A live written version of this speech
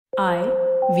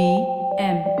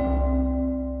IVM.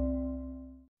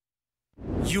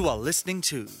 You are listening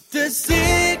to The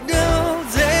Signal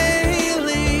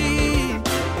Daily.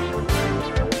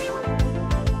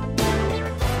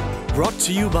 Brought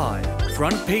to you by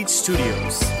Front Page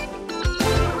Studios.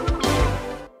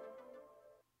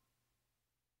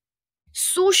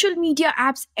 Social media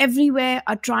apps everywhere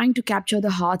are trying to capture the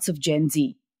hearts of Gen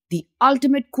Z, the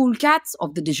ultimate cool cats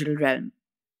of the digital realm.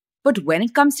 But when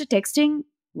it comes to texting,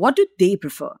 what do they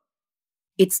prefer?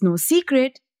 It's no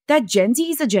secret that Gen Z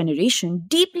is a generation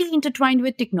deeply intertwined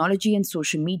with technology and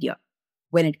social media.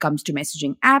 When it comes to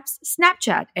messaging apps,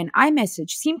 Snapchat and iMessage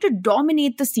seem to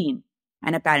dominate the scene,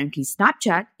 and apparently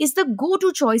Snapchat is the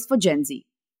go-to choice for Gen Z.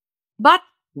 But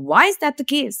why is that the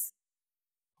case?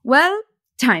 Well,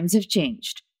 times have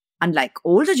changed. Unlike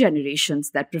older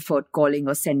generations that preferred calling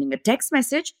or sending a text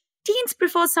message, teens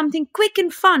prefer something quick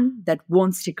and fun that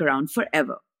won't stick around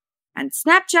forever. And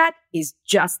Snapchat is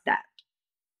just that.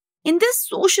 In this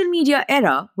social media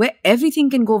era where everything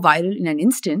can go viral in an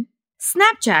instant,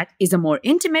 Snapchat is a more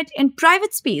intimate and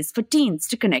private space for teens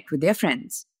to connect with their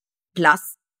friends.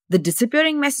 Plus, the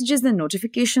disappearing messages and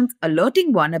notifications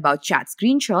alerting one about chat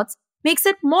screenshots makes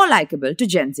it more likable to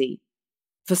Gen Z.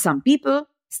 For some people,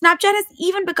 Snapchat has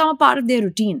even become a part of their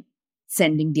routine,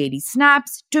 sending daily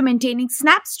snaps to maintaining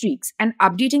snap streaks and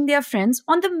updating their friends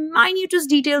on the minutest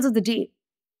details of the day.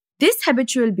 This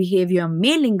habitual behavior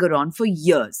may linger on for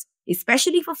years,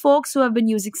 especially for folks who have been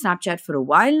using Snapchat for a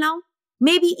while now,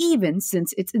 maybe even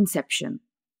since its inception.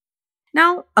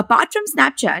 Now, apart from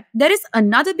Snapchat, there is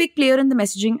another big player in the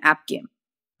messaging app game,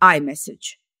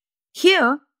 iMessage.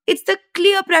 Here, it's the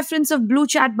clear preference of blue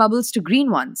chat bubbles to green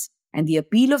ones, and the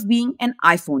appeal of being an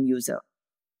iPhone user.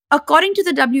 According to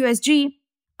the WSG,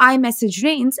 iMessage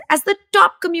reigns as the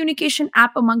top communication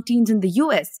app among teens in the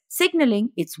US,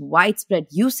 signaling its widespread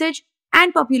usage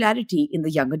and popularity in the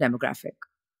younger demographic.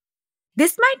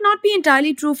 This might not be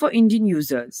entirely true for Indian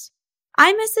users.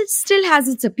 iMessage still has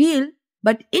its appeal,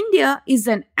 but India is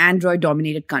an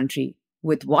Android-dominated country,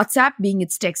 with WhatsApp being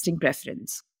its texting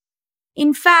preference.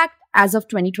 In fact, as of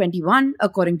 2021,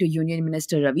 according to Union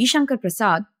Minister Ravi Shankar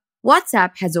Prasad,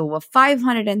 WhatsApp has over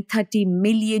 530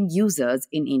 million users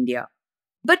in India.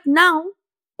 But now,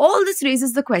 all this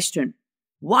raises the question,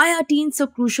 why are teens so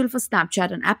crucial for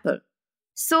Snapchat and Apple?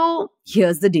 So,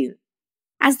 here's the deal.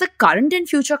 As the current and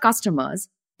future customers,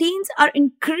 teens are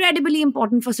incredibly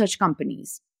important for such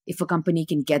companies. If a company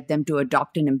can get them to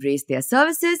adopt and embrace their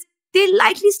services, they'll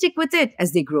likely stick with it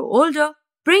as they grow older,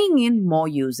 bringing in more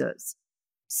users.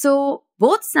 So,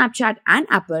 both Snapchat and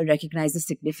Apple recognize the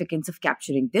significance of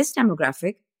capturing this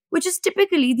demographic, which is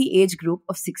typically the age group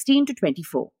of 16 to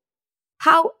 24.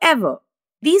 However,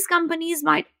 these companies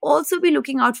might also be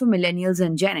looking out for millennials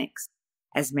and Gen X.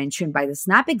 As mentioned by the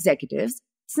Snap executives,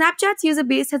 Snapchat's user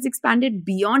base has expanded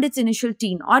beyond its initial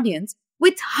teen audience,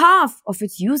 with half of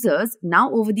its users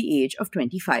now over the age of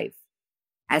 25.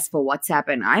 As for WhatsApp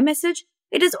and iMessage,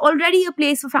 it is already a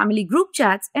place for family group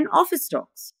chats and office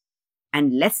talks.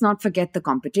 And let's not forget the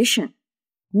competition.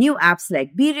 New apps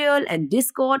like BeReal and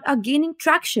Discord are gaining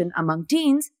traction among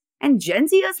teens, and Gen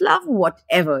Zers love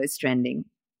whatever is trending.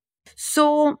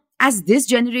 So, as this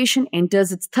generation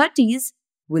enters its 30s,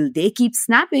 will they keep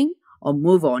snapping or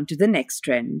move on to the next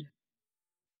trend?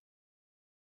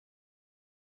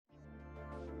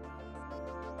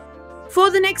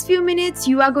 For the next few minutes,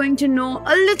 you are going to know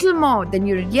a little more than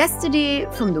you did yesterday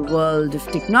from the world of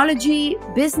technology,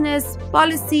 business,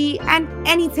 policy, and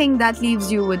anything that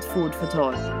leaves you with food for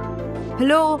thought.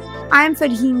 Hello, I am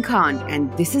Farheen Khan,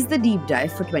 and this is the Deep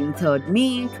Dive for 23rd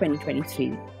May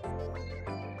 2023.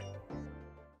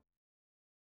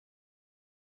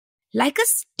 Like a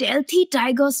stealthy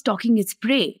tiger stalking its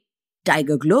prey,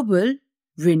 Tiger Global,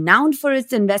 renowned for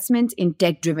its investment in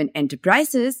tech-driven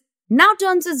enterprises, now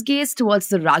turns its gaze towards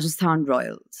the Rajasthan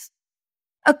Royals.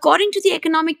 According to the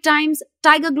Economic Times,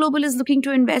 Tiger Global is looking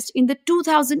to invest in the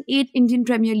 2008 Indian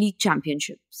Premier League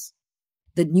Championships.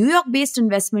 The New York-based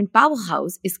investment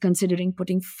powerhouse is considering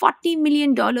putting $40 million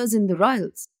in the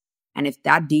Royals. And if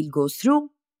that deal goes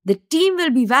through, the team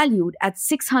will be valued at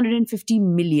 $650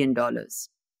 million.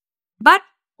 But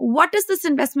what does this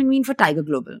investment mean for Tiger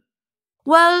Global?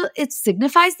 Well, it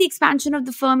signifies the expansion of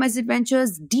the firm as it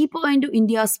ventures deeper into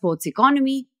India's sports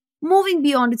economy, moving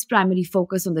beyond its primary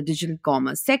focus on the digital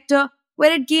commerce sector,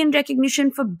 where it gained recognition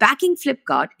for backing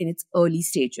Flipkart in its early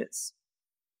stages.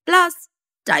 Plus,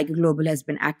 Tiger Global has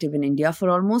been active in India for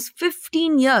almost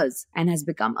 15 years and has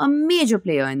become a major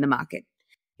player in the market.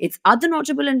 Its other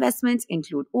notable investments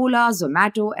include Ola,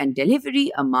 Zomato, and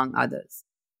Delivery, among others.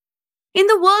 In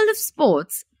the world of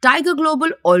sports, Tiger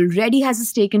Global already has a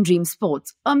stake in Dream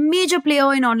Sports, a major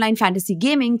player in online fantasy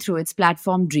gaming through its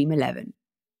platform Dream 11.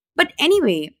 But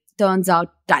anyway, turns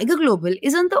out Tiger Global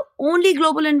isn't the only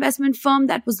global investment firm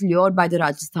that was lured by the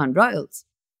Rajasthan Royals.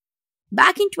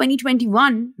 Back in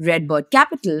 2021, Redbird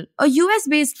Capital, a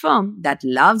US-based firm that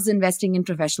loves investing in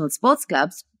professional sports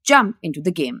clubs, jumped into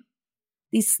the game.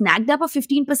 They snagged up a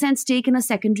 15% stake in a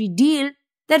secondary deal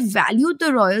that valued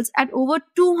the Royals at over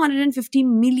 $250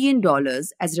 million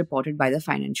as reported by the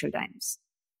Financial Times.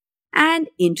 And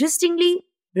interestingly,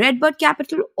 Redbird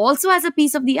Capital also has a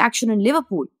piece of the action in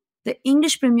Liverpool, the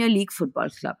English Premier League football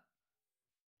club.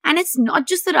 And it's not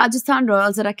just the Rajasthan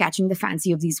Royals that are catching the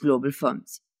fancy of these global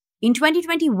firms. In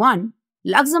 2021,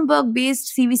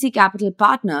 Luxembourg-based CVC Capital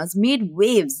Partners made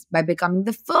waves by becoming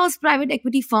the first private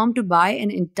equity firm to buy an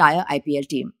entire IPL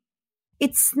team.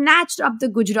 It snatched up the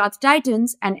Gujarat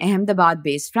Titans, an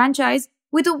Ahmedabad-based franchise,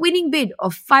 with a winning bid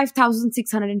of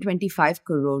 5,625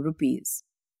 crore rupees.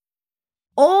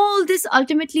 All this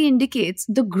ultimately indicates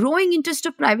the growing interest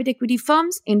of private equity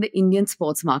firms in the Indian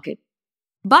sports market.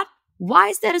 But why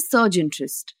is there a surge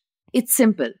interest? It's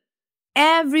simple.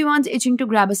 Everyone's itching to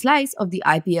grab a slice of the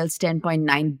IPL's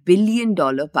 $10.9 billion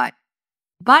pie.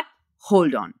 But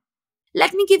hold on.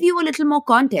 Let me give you a little more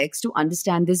context to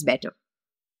understand this better.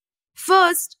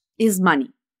 First is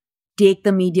money. Take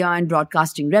the media and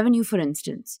broadcasting revenue, for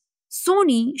instance.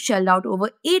 Sony shelled out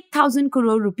over 8,000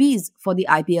 crore rupees for the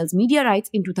IPL's media rights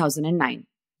in 2009,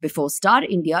 before Star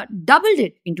India doubled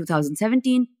it in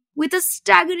 2017 with a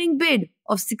staggering bid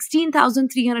of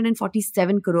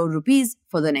 16,347 crore rupees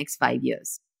for the next 5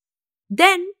 years.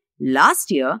 Then,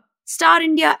 last year, Star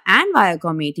India and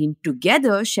Viacom18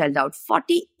 together shelled out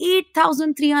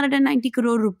 48,390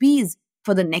 crore rupees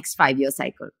for the next 5-year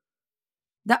cycle.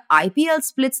 The IPL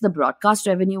splits the broadcast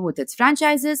revenue with its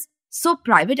franchises, so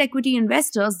private equity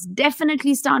investors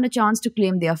definitely stand a chance to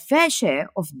claim their fair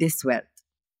share of this wealth.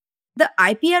 The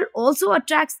IPL also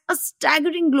attracts a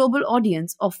staggering global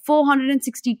audience of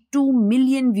 462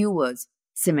 million viewers,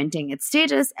 cementing its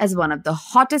status as one of the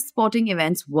hottest sporting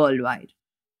events worldwide.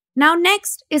 Now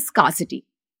next is scarcity.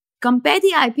 Compare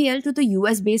the IPL to the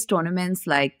US-based tournaments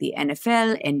like the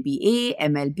NFL, NBA,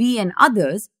 MLB and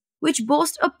others, which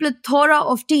boast a plethora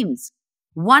of teams,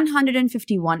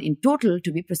 151 in total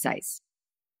to be precise.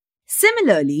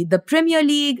 Similarly, the Premier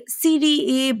League, Serie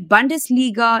A,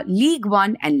 Bundesliga, League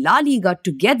One and La Liga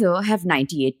together have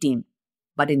 98 teams.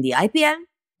 But in the IPL,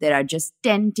 there are just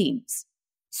 10 teams.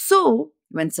 So,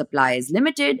 when supply is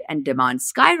limited and demand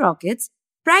skyrockets,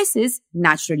 prices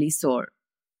naturally soar.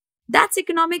 That's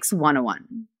Economics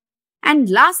 101. And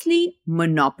lastly,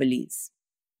 monopolies.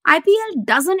 IPL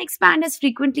doesn't expand as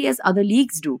frequently as other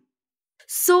leagues do.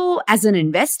 So, as an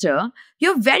investor,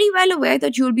 you're very well aware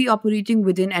that you'll be operating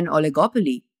within an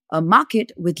oligopoly, a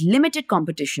market with limited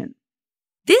competition.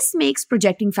 This makes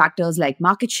projecting factors like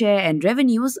market share and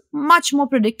revenues much more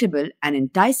predictable and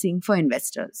enticing for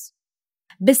investors.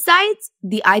 Besides,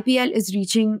 the IPL is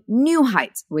reaching new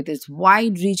heights with its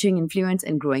wide-reaching influence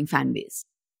and growing fan base.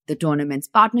 The tournament's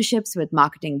partnerships with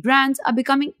marketing brands are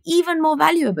becoming even more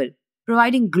valuable,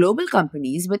 providing global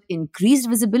companies with increased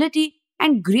visibility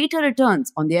and greater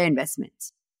returns on their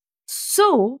investments.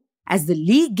 So, as the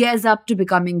league gears up to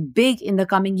becoming big in the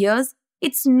coming years,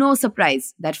 it's no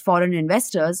surprise that foreign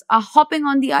investors are hopping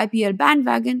on the IPL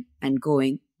bandwagon and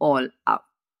going all out.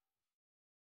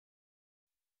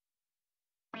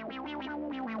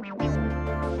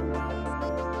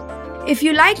 If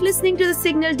you like listening to The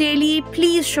Signal Daily,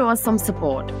 please show us some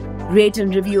support. Rate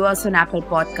and review us on Apple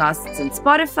Podcasts and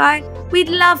Spotify. We'd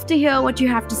love to hear what you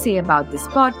have to say about this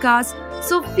podcast,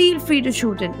 so feel free to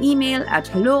shoot an email at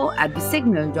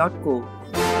hello@thesignal.co.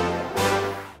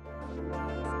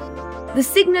 The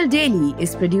Signal Daily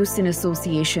is produced in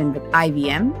association with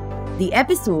IVM. The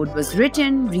episode was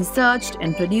written, researched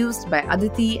and produced by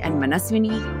Aditi and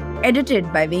Manaswini,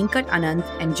 edited by Venkat Anand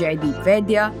and Jaideep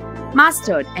Vaidya,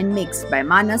 mastered and mixed by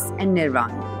Manas and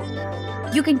Nirvan.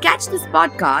 You can catch this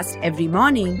podcast every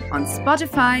morning on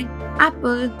Spotify,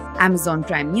 Apple, Amazon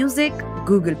Prime Music,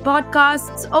 Google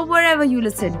Podcasts, or wherever you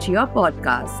listen to your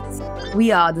podcasts.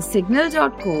 We are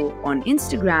thesignal.co on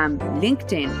Instagram,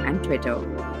 LinkedIn, and Twitter.